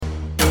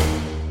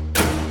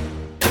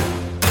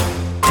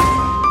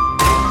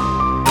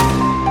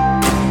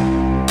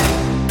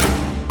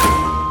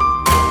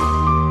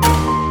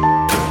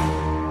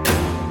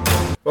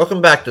Welcome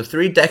back to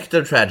 3 Decades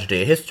of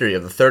Tragedy, a history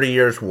of the 30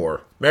 Years'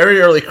 War. Merry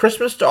early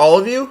Christmas to all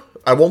of you.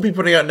 I won't be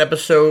putting out an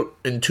episode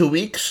in 2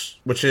 weeks,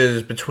 which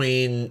is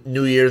between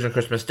New Year's and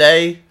Christmas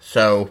Day,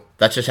 so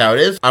that's just how it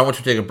is. I want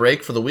to take a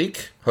break for the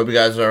week. Hope you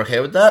guys are okay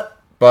with that.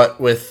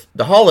 But with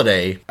the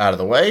holiday out of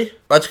the way,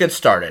 let's get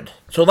started.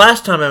 So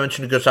last time I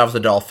mentioned Gustavus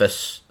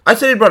Adolphus, I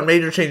said he brought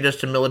major changes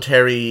to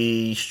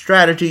military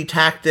strategy,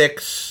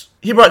 tactics.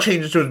 He brought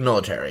changes to his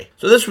military.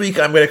 So this week,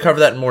 I'm going to cover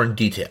that more in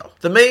detail.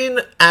 The main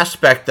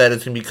aspect that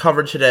is going to be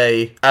covered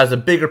today as a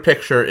bigger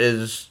picture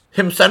is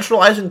him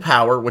centralizing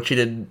power, which he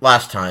did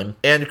last time,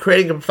 and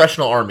creating a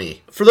professional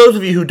army. For those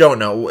of you who don't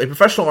know, a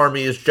professional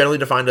army is generally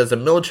defined as a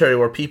military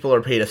where people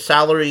are paid a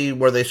salary,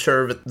 where they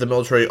serve the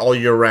military all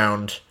year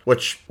round,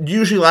 which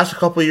usually lasts a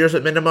couple of years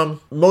at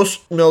minimum.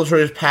 Most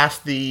militaries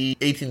past the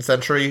 18th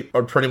century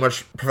are pretty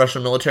much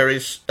professional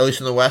militaries, at least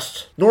in the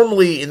West.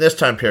 Normally, in this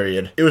time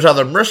period, it was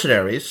either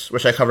mercenaries,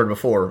 which I covered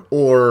before,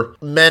 or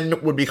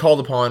men would be called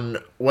upon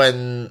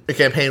when a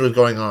campaign was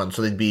going on,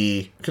 so they'd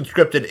be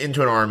conscripted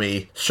into an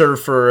army,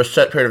 serve for a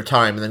set period of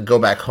time, and then go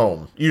back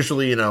home.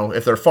 Usually,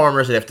 if they're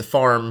farmers, they'd have to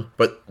farm,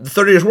 but the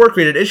 30 Years' War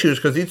created issues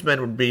because these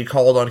men would be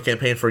called on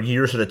campaign for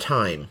years at a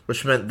time,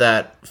 which meant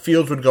that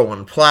fields would go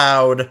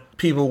unplowed,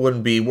 people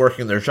wouldn't be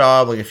working their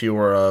job, like if you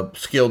were a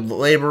skilled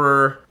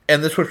laborer,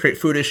 and this would create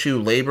food issue,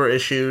 labor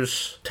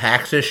issues,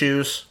 tax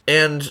issues,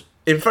 and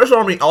a professional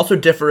army also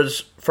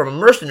differs from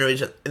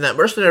mercenaries in that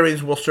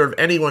mercenaries will serve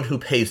anyone who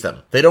pays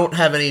them. They don't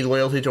have any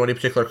loyalty to any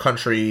particular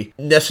country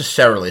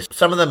necessarily.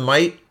 Some of them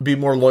might be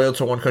more loyal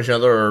to one country or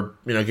another,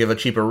 or give a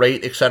cheaper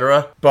rate,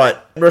 etc.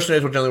 But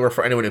mercenaries will generally work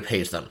for anyone who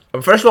pays them. A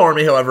professional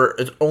army, however,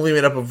 is only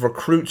made up of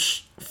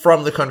recruits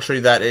from the country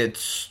that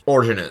its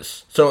origin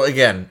is. So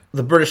again,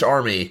 the British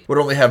Army would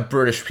only have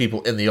British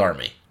people in the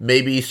army.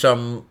 Maybe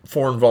some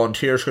foreign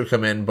volunteers could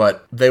come in,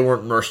 but they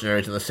weren't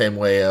mercenaries in the same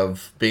way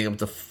of being able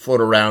to float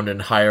around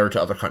and hire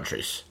to other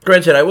countries.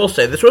 Granted, I will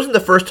say, this wasn't the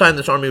first time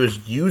this army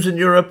was used in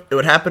Europe. It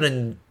would happen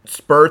in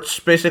spurts,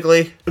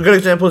 basically. A good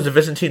example is the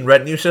Byzantine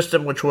retinue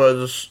system, which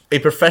was a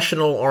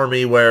professional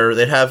army where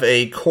they'd have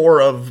a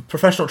core of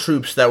professional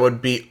troops that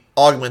would be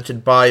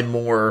augmented by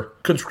more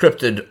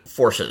conscripted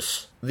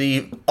forces.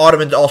 The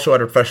Ottomans also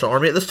had a professional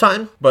army at this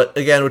time, but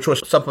again, which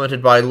was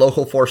supplemented by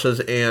local forces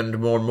and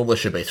more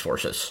militia-based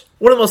forces.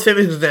 One of the most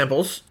famous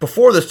examples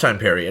before this time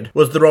period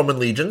was the Roman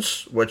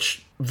legions,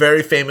 which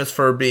very famous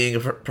for being a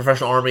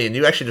professional army, and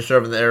you actually just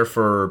served in there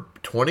for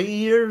 20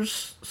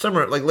 years?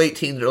 Somewhere like late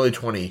teens, early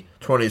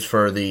 20s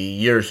for the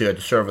years you had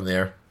to serve in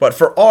there. But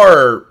for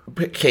our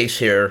case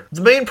here,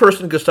 the main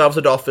person Gustavus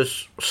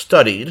Adolphus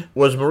studied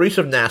was Maurice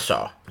of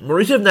Nassau.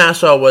 Maurice of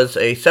Nassau was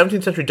a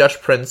 17th century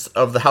Dutch prince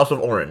of the House of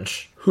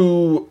Orange,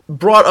 who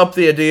brought up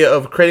the idea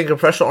of creating a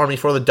professional army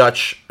for the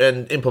Dutch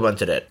and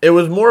implemented it. It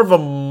was more of a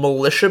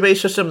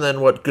militia-based system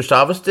than what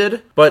Gustavus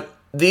did, but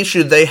the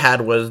issue they had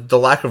was the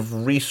lack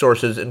of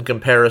resources in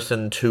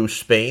comparison to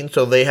Spain,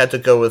 so they had to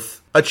go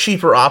with a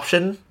cheaper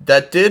option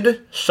that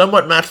did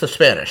somewhat match the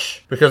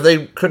Spanish, because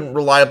they couldn't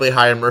reliably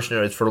hire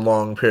mercenaries for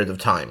long periods of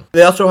time.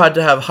 They also had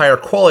to have higher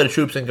quality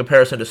troops in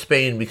comparison to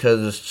Spain,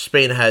 because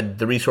Spain had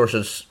the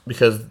resources,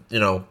 because,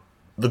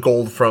 the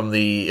gold from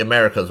the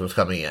Americas was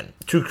coming in.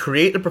 To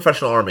create a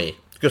professional army,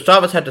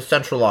 Gustavus had to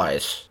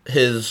centralize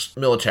his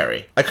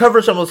military. I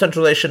covered some of the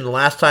centralization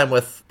last time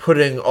with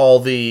putting all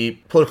the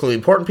politically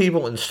important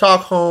people in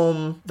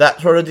Stockholm,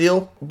 that sort of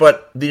deal.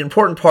 But the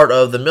important part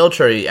of the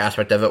military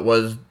aspect of it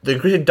was the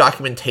increasing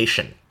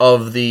documentation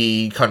of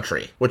the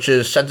country, which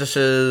is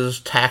censuses,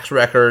 tax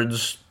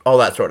records, all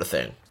that sort of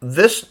thing.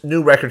 This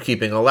new record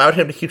keeping allowed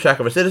him to keep track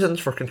of his citizens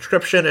for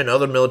conscription and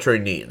other military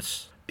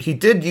needs. He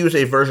did use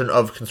a version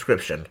of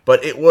conscription,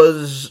 but it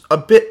was a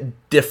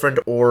bit different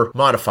or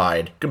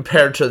modified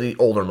compared to the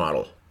older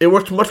model. It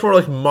worked much more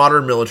like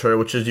modern military,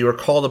 which is you were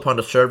called upon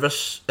to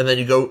service, and then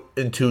you go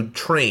into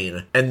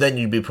train, and then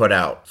you'd be put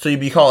out. So you'd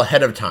be called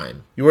ahead of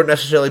time. You weren't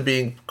necessarily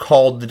being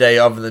called the day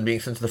of and then being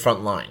sent to the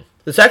front line.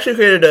 This actually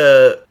created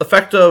an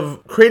effect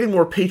of creating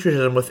more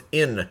patriotism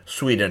within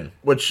Sweden,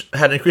 which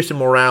had an increase in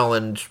morale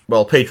and,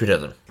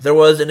 patriotism. There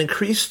was an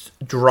increased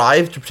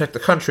drive to protect the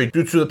country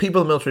due to the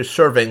people in the military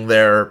serving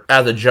there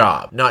as a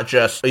job, not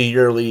just a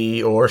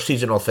yearly or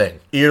seasonal thing.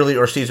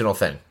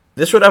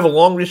 This would have a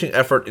long-reaching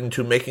effort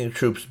into making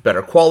troops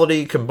better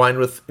quality, combined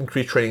with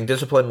increased training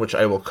discipline, which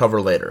I will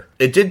cover later.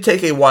 It did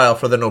take a while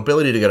for the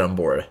nobility to get on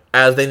board,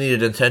 as they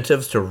needed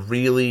incentives to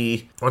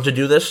really want to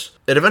do this.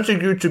 It eventually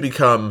grew to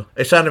become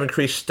a sign of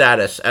increased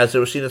status, as it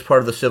was seen as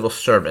part of the civil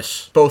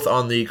service, both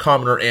on the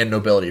commoner and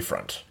nobility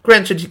front.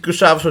 Granted,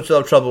 Gustavus would still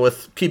have trouble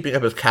with keeping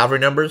up his cavalry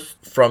numbers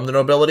from the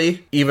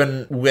nobility,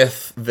 even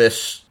with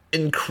this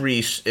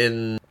increase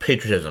in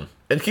patriotism.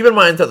 And keep in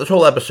mind that this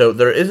whole episode,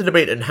 there is a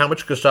debate in how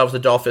much Gustavus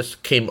Adolphus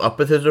came up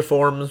with his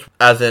reforms,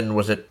 as in,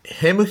 was it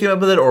him who came up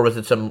with it, or was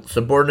it some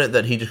subordinate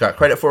that he just got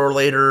credit for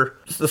later?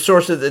 The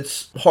sources,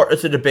 it's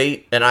a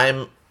debate, and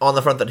I'm on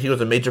the front that he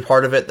was a major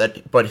part of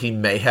it, but he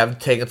may have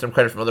taken some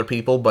credit from other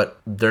people, but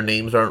their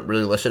names aren't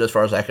really listed as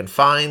far as I can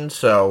find,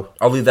 so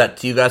I'll leave that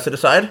to you guys to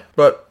decide.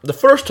 But the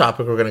first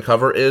topic we're going to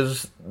cover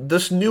is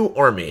this new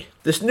army.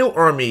 This new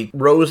army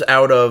rose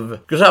out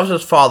of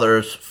Gustavus'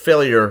 father's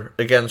failure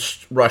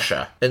against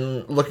Russia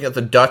and looking at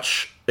the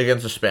Dutch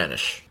against the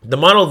Spanish. The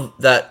model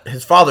that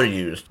his father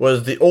used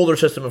was the older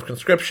system of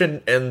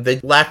conscription, and they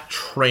lacked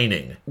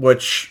training,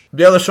 which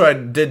the other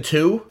side did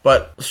too,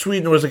 but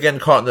Sweden was again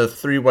caught in the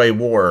three-way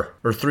war,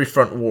 or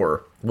three-front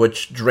war,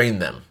 which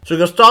drained them. So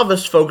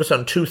Gustavus focused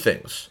on two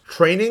things: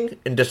 training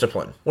and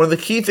discipline. One of the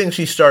key things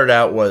he started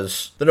out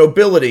was the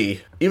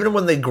nobility, even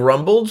when they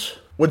grumbled,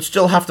 would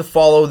still have to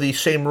follow the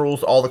same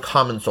rules all the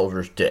common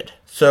soldiers did.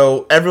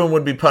 So everyone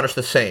would be punished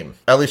the same,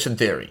 at least in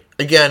theory.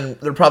 Again,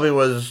 there probably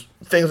was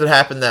things that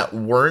happened that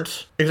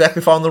weren't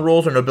exactly following the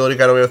rules, or nobility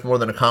got away with more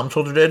than a common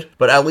soldier did,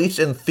 but at least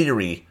in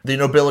theory, the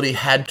nobility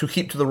had to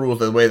keep to the rules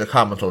the way the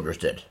common soldiers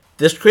did.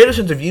 This created a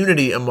sense of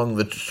unity among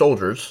the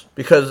soldiers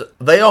because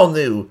they all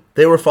knew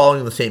they were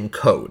following the same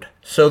code.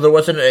 So there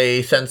wasn't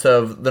a sense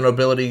of the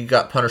nobility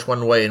got punished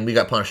one way and we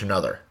got punished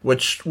another,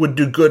 which would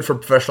do good for a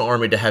professional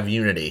army to have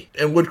unity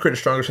and would create a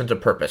stronger sense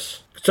of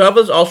purpose.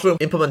 Gustavus also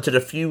implemented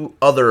a few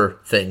other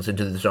things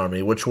into this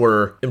army, which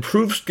were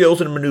improved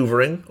skills in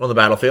maneuvering on the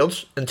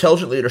battlefields,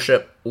 intelligent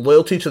leadership,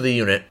 loyalty to the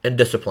unit, and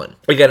discipline.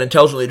 Again,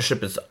 intelligent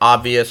leadership is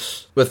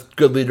obvious, with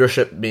good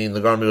leadership meaning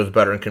the army was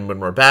better and can win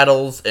more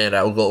battles, and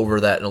I will go over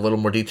that in a little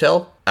more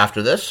detail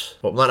after this.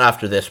 Well, not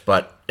after this,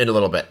 but in a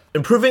little bit.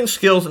 Improving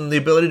skills and the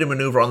ability to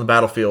maneuver on the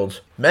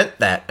battlefield meant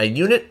that a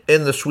unit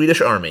in the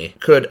Swedish army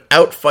could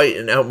outfight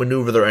and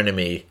outmaneuver their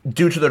enemy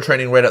due to their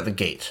training right out the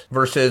gate,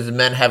 versus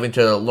men having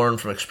to learn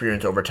from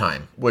experience over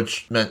time,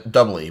 which meant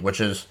doubly, which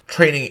is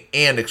training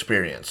and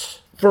experience.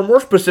 For a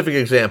more specific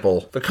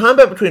example, the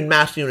combat between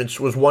massed units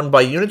was won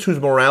by units whose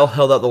morale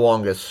held out the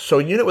longest, so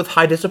a unit with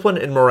high discipline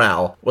and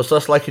morale was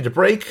less likely to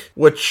break,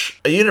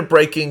 which a unit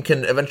breaking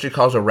can eventually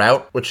cause a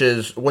rout, which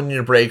is one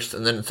unit breaks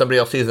and then somebody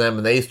else sees them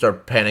and they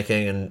start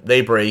panicking and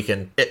they break,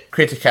 and it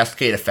creates a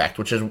cascade effect,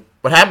 which is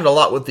what happened a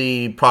lot with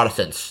the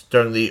Protestants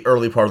during the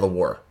early part of the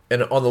war.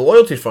 And on the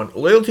loyalty front,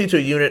 loyalty to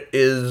a unit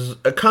is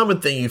a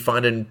common thing you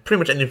find in pretty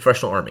much any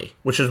professional army,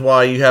 which is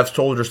why you have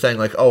soldiers saying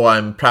like, oh,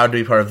 I'm proud to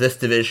be part of this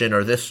division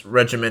or this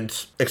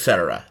regiment,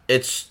 etc.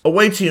 It's a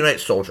way to unite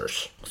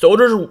soldiers.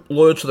 Soldiers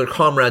loyal to their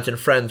comrades and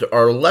friends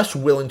are less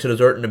willing to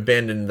desert and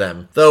abandon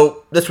them,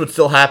 though this would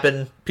still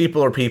happen.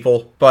 People are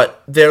people,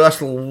 but they're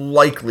less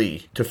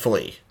likely to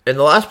flee. And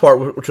the last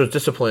part, which was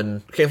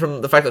discipline, came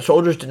from the fact that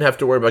soldiers didn't have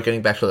to worry about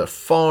getting back to their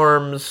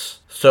farms,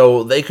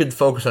 so they could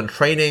focus on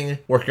training,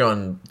 working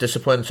on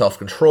discipline,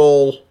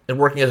 self-control, and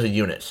working as a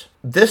unit.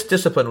 This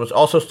discipline was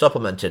also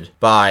supplemented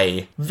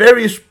by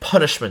various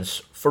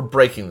punishments for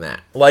breaking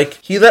that. Like,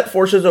 he that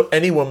forces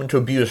any woman to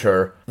abuse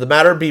her, the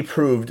matter be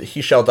proved,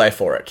 he shall die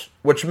for it.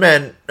 Which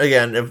meant,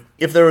 again,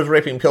 if there was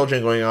raping and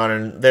pillaging going on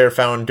and they're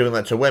found doing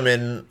that to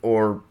women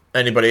or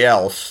anybody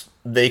else,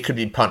 they could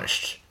be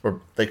punished. Or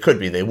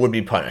they would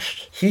be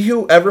punished. He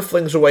who ever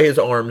flings away his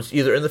arms,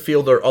 either in the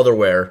field or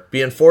otherwhere,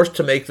 be enforced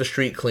to make the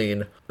street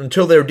clean,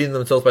 until they redeem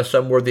themselves by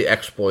some worthy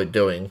exploit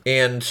doing.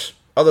 And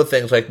other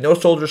things like, no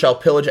soldier shall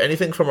pillage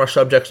anything from our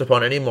subjects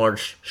upon any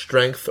march,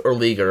 strength, or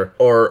leaguer,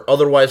 or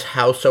otherwise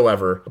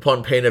howsoever,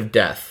 upon pain of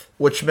death.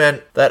 Which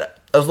meant that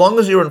as long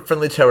as you were in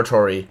friendly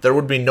territory, there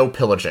would be no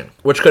pillaging,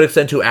 which could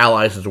extend to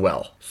allies as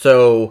well.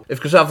 So,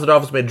 if Gustavus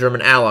Adolphus made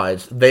German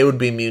allies, they would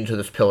be immune to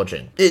this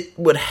pillaging. It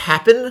would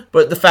happen,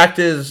 but the fact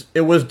is,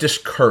 it was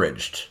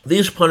discouraged.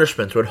 These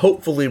punishments would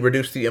hopefully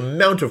reduce the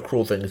amount of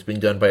cruel things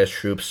being done by his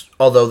troops,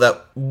 although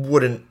that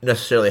wouldn't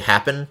necessarily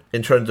happen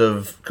in terms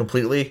of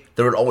completely.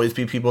 There would always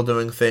be people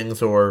doing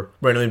things, or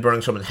randomly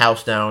burning someone's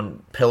house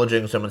down,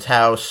 pillaging someone's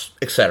house,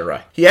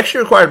 etc. He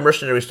actually required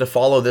mercenaries to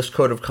follow this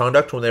code of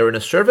conduct when they were in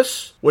his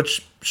service,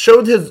 which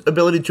showed his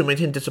ability to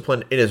maintain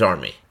discipline in his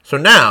army. So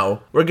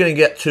now, we're going to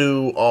get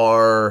to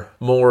our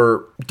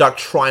more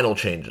doctrinal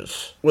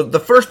changes. Well, the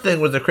first thing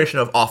was the creation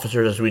of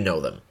officers as we know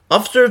them.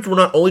 Officers were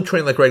not only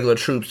trained like regular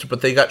troops,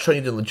 but they got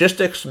trained in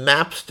logistics,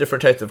 maps,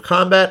 different types of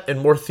combat,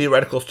 and more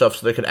theoretical stuff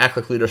so they could act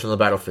like leaders on the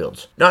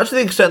battlefields. Not to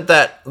the extent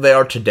that they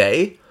are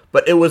today,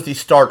 but it was the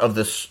start of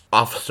this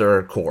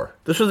officer corps.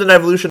 This was an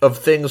evolution of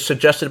things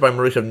suggested by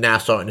Maurice of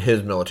Nassau and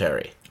his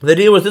military. The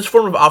idea was this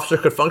form of officer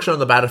could function on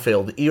the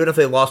battlefield even if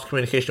they lost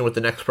communication with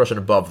the next person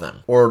above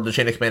them, or the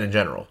chain of command in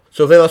general.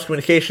 So if they lost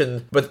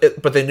communication, but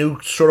they knew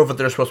sort of what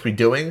they're supposed to be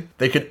doing,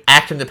 they could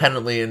act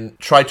independently and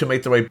try to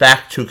make their way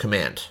back to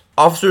command.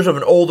 Officers of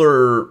an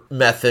older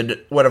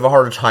method would have a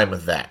harder time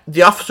with that.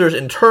 The officers,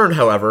 in turn,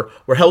 however,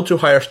 were held to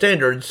higher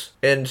standards,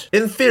 and,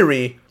 in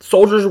theory,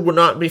 soldiers would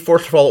not be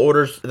forced to follow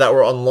orders that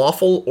were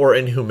unlawful or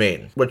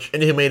inhumane, which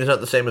inhumane is not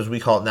the same as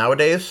we call it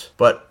nowadays,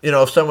 but,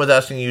 if someone was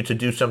asking you to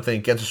do something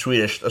against the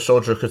Swedish, a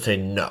soldier could say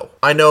no.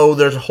 I know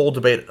there's a whole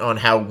debate on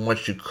how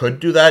much you could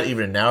do that,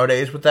 even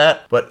nowadays with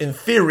that, but in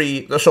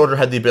theory, the soldier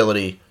had the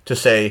ability to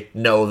say,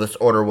 no, this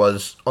order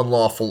was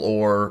unlawful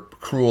or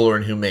cruel or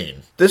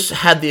inhumane. This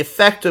had the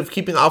effect of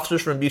keeping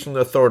officers from abusing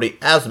their authority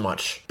as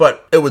much,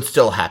 but it would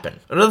still happen.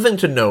 Another thing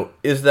to note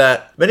is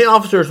that many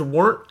officers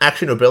weren't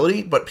actually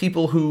nobility, but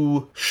people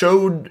who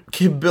showed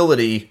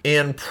capability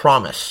and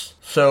promise.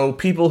 So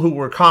people who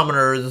were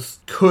commoners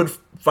could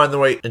find their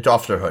way into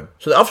officerhood.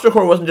 So the officer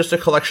corps wasn't just a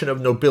collection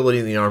of nobility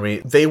in the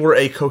army, they were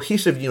a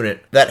cohesive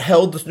unit that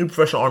held this new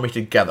professional army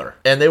together,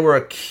 and they were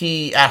a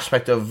key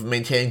aspect of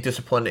maintaining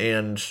discipline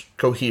and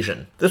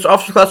cohesion. This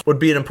officer class would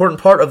be an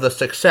important part of the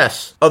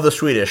success of the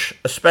Swedish,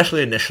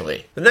 especially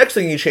initially. The next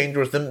thing he changed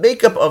was the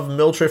makeup of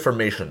military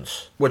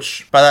formations,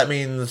 which by that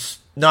means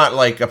not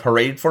like a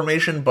parade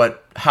formation,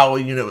 but how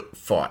a unit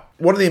fought.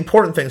 One of the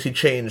important things he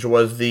changed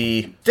was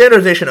the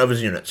standardization of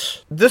his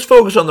units. This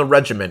focused on the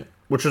regiment,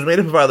 which was made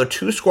up of either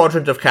 2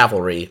 squadrons of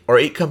cavalry or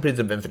 8 companies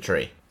of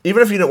infantry.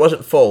 Even if the unit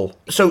wasn't full,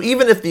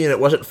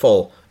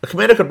 a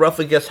commander could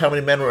roughly guess how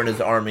many men were in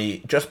his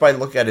army just by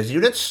looking at his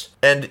units,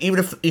 and even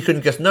if he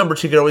couldn't guess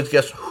numbers, he could always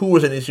guess who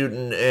was in his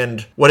unit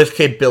and what his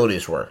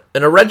capabilities were.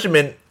 And a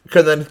regiment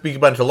could then be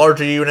combined into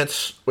larger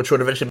units, which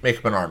would eventually make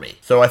up an army.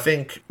 So I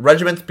think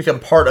regiments become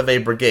part of a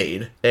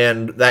brigade,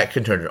 and that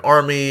can turn into an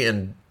army,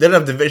 and they didn't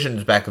have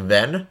divisions back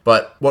then,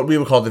 but what we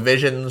would call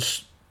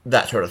divisions,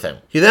 that sort of thing.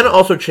 He then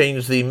also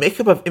changed the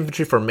makeup of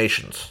infantry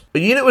formations. A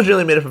unit was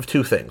generally made up of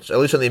 2 things, at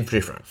least on the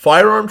infantry front: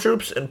 firearm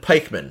troops and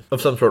pikemen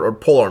of some sort, or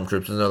polearm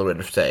troops is another way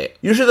to say it.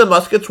 Usually the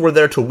muskets were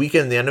there to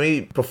weaken the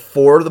enemy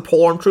before the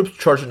polearm troops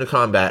charged into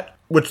combat,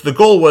 which the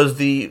goal was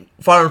the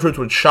firearm troops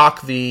would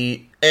shock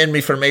the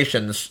enemy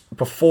formations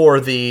before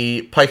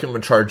the pikemen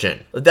would charge in.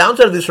 The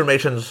downside of these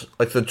formations,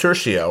 like the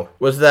tercio,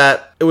 was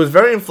that it was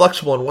very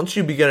inflexible, and once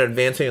you began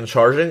advancing and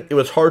charging, it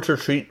was hard to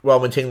retreat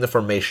while maintaining the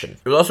formation.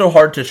 It was also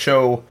hard to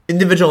show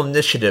individual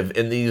initiative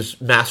in these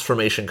mass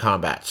formation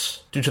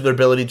combats due to their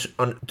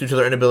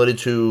inability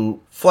to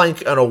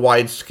flank on a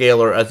wide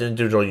scale or as an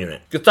individual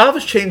unit.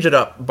 Gustavus changed it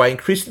up by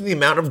increasing the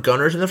amount of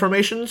gunners in the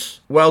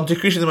formations while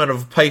decreasing the amount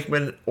of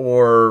pikemen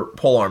or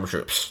polearm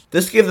troops.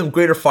 This gave them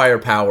greater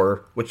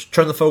firepower, which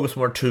turned the focus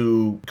more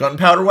to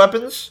gunpowder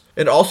weapons,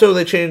 and also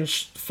they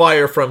changed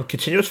fire from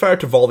continuous fire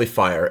to volley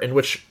fire, in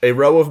which a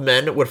row of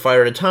men would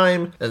fire at a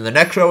time, and the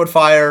next row would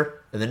fire,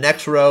 and the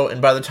next row,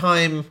 and by the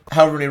time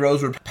however many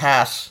rows would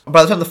pass,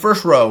 by the time the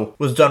first row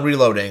was done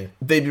reloading,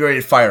 they'd be ready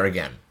to fire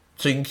again.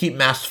 So you can keep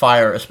massed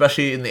fire,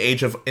 especially in the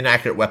age of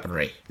inaccurate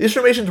weaponry. These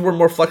formations were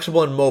more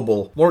flexible and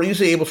mobile, more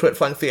easily able to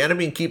outflank the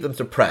enemy and keep them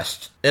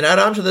suppressed. And add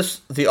on to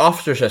this the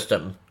officer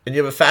system, and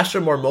you have a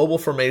faster, more mobile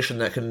formation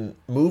that can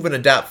move and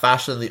adapt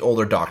faster than the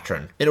older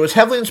doctrine. And it was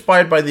heavily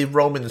inspired by the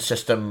Roman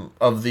system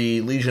of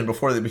the legion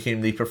before they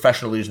became the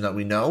professional legion that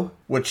we know,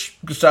 which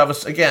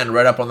Gustavus, again,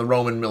 read up on the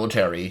Roman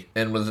military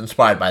and was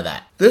inspired by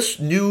that. This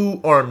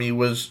new army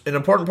was an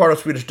important part of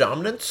Swedish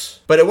dominance,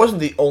 but it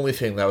wasn't the only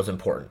thing that was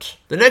important.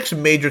 The next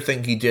major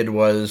thing he did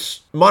was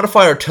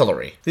modify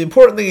artillery. The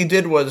important thing he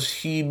did was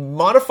he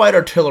modified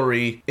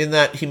artillery in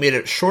that he made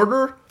it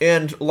shorter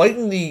and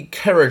lightened the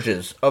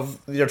carriages of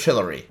the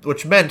artillery,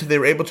 which meant they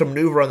were able to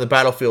maneuver on the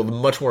battlefield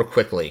much more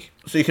quickly.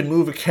 So you can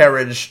move a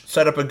carriage,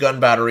 set up a gun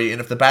battery,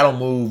 and if the battle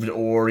moved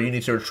or you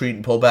need to retreat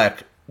and pull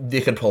back,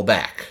 they can pull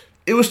back.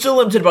 It was still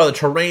limited by the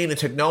terrain and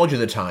technology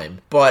of the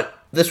time, but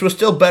this was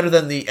still better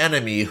than the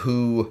enemy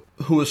who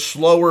was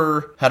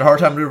slower, had a hard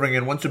time maneuvering,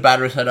 and once the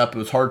battery was set up, it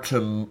was hard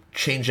to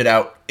change it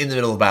out in the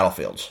middle of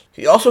battlefields.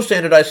 He also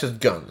standardized his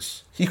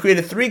guns. He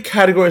created 3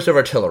 categories of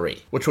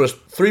artillery, which was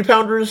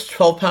 3-pounders,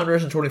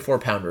 12-pounders, and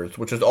 24-pounders,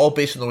 which was all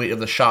based on the weight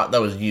of the shot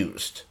that was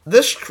used.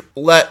 This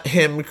let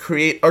him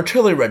create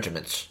artillery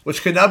regiments,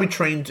 which could now be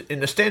trained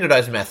in a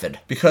standardized method,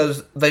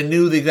 because they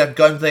knew the exact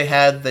guns they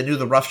had, they knew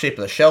the rough shape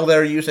of the shell they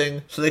were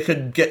using, so they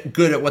could get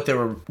good at what they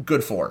were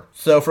good for.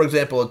 So, for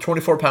example, a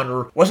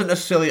 24-pounder wasn't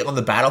necessarily on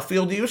the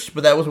battlefield use,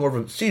 but that was more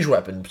of a siege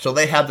weapon, so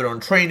they had their own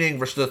training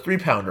versus a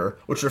 3-pounder,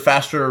 which are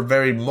faster,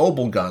 very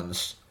mobile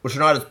guns, which are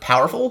not as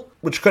powerful,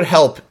 which could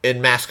help in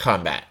mass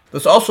combat.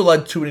 This also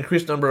led to an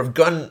increased number of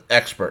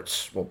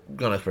expert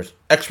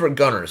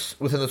gunners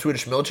within the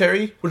Swedish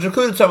military, which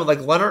included someone like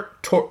Lennart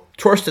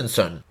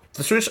Torstensson.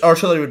 The Swedish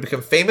artillery would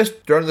become famous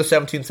during the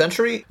 17th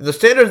century, and the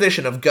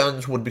standardization of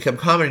guns would become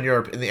common in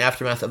Europe in the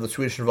aftermath of the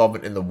Swedish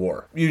involvement in the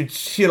war. You'd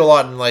see it a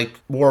lot in,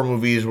 war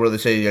movies where they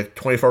say,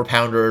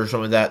 24-pounder or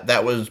something like that.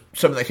 That was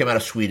something that came out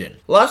of Sweden.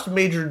 The last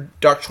major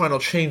doctrinal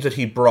change that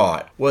he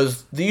brought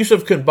was the use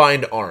of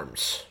combined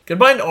arms.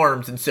 Combined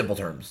arms, in simple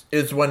terms,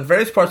 is when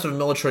various parts of a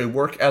military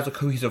work as a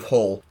cohesive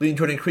whole, leading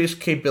to an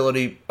increased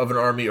capability of an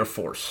army or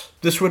force.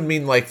 This would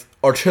mean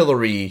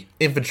artillery,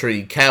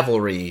 infantry,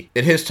 cavalry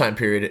in his time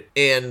period,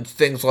 and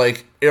things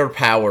like air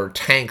power,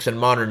 tanks in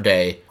modern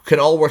day can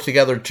all work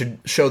together to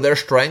show their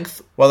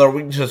strength, while their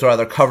weaknesses are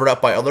either covered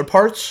up by other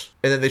parts,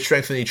 and then they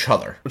strengthen each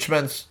other. Which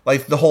means,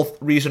 the whole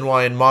reason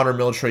why in modern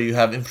military you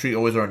have infantry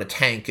always around a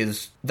tank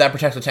is that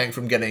protects the tank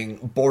from getting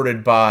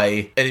boarded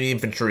by enemy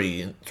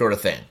infantry, sort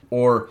of thing.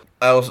 Or,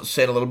 I'll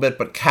say it a little bit,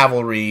 but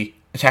cavalry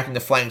attacking the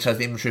flanks as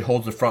the infantry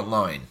holds the front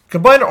line.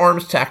 Combined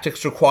arms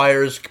tactics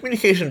requires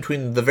communication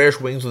between the various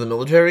wings of the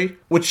military,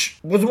 which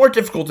was more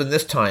difficult in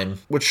this time,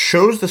 which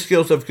shows the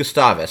skills of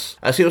Gustavus,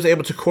 as he was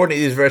able to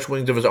coordinate these various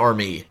wings of his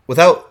army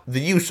without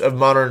the use of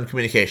modern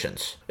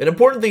communications. An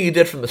important thing he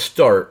did from the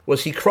start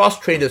was he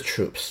cross-trained his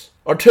troops.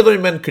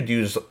 Artillerymen could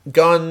use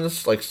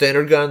guns, like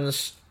standard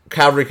guns,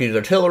 cavalry could use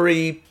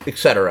artillery,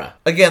 etc.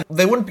 Again,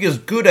 they wouldn't be as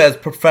good as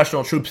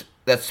professional troops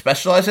that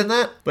specialize in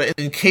that, but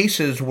in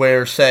cases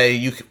where, say,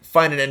 you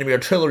find an enemy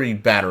artillery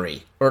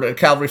battery or the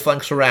cavalry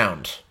flanks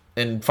around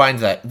and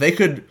finds that, they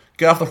could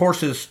get off the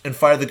horses and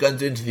fire the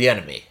guns into the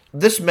enemy.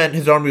 This meant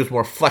his army was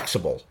more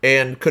flexible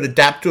and could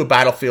adapt to a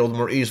battlefield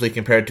more easily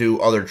compared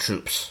to other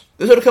troops.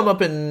 This would come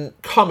up in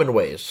common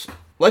ways.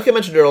 Like I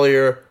mentioned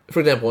earlier, for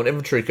example, an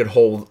infantry could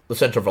hold the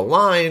center of a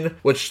line,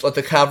 which let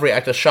the cavalry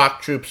act as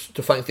shock troops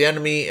to flank the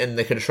enemy, and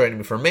they could destroy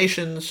enemy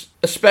formations,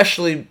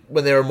 especially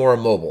when they were more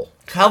immobile.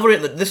 Cavalry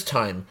at this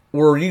time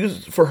were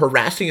used for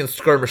harassing and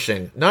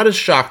skirmishing, not as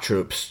shock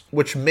troops,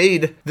 which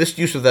made this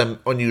use of them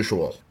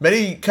unusual.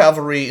 Many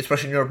cavalry,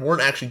 especially in Europe,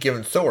 weren't actually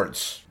given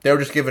swords. They were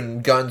just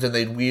given guns and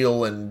they'd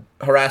wheel and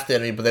harass the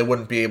enemy, but they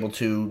wouldn't be able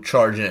to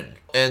charge in.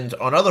 And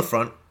on the other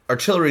front,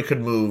 artillery could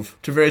move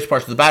to various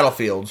parts of the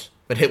battlefields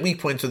and hit weak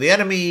points of the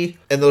enemy,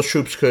 and those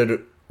troops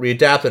could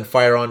readapt and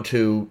fire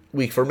onto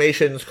weak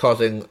formations,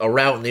 causing a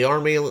rout in the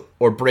army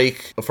or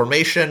break a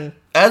formation.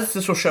 As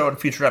this will show in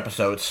future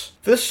episodes,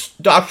 this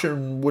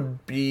doctrine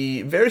would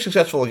be very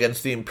successful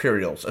against the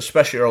Imperials,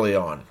 especially early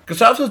on.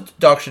 Gustavus'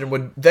 doctrine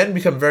would then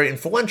become very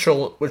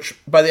influential, which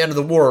by the end of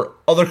the war,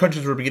 other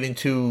countries were beginning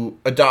to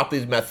adopt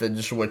these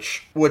methods,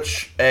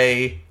 which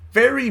a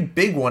very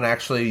big one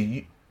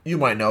actually, you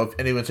might know, if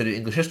anyone studied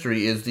English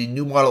history, is the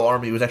New Model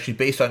Army was actually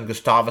based on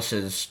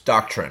Gustavus's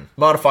doctrine.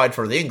 Modified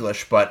for the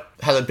English, but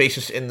had a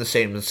basis in the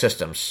same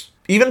systems.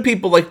 Even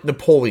people like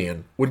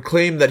Napoleon would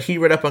claim that he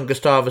read up on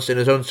Gustavus in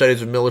his own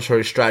studies of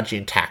military strategy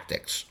and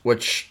tactics,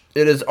 which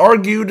it is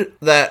argued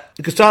that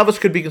Gustavus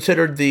could be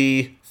considered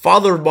the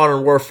father of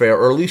modern warfare,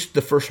 or at least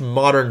the first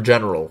modern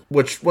general,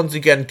 which once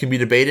again can be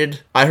debated.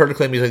 I heard a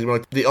claim he's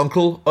like the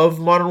uncle of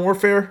modern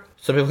warfare.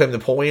 Some people claim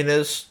Napoleon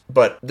is,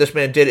 but this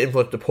man did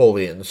influence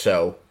Napoleon,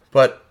 so.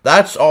 But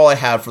that's all I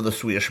have for the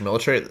Swedish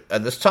military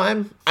at this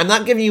time. I'm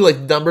not giving you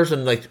numbers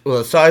and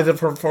the size of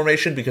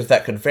formation because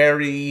that could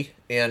vary,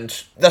 and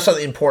that's not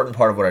the important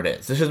part of what it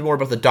is. This is more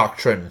about the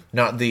doctrine,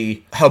 not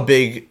the how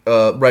big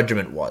a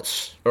regiment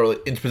was, or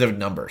in specific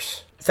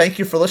numbers. Thank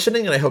you for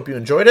listening, and I hope you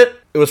enjoyed it.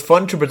 It was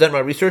fun to present my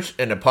research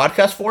in a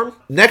podcast form.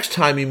 Next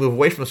time, we move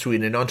away from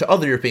Sweden and onto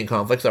other European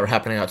conflicts that were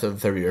happening outside the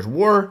 30 Years'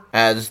 War,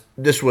 as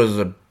this was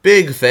a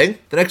big thing.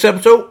 The next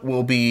episode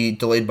will be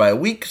delayed by a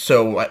week,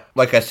 so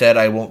like I said,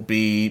 I won't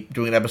be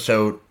doing an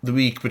episode the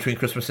week between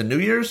Christmas and New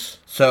Year's.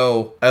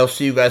 So I'll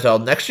see you guys all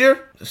next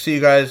year. See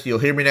you guys, you'll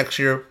hear me next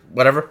year,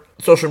 whatever.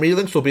 Social media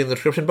links will be in the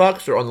description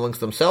box or on the links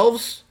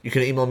themselves. You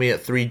can email me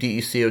at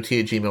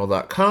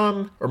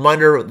 3decot@gmail.com.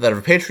 Reminder that I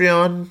have a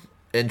Patreon,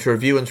 and to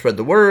review and spread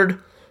the word.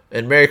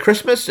 And Merry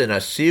Christmas, and I'll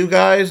see you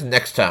guys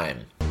next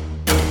time.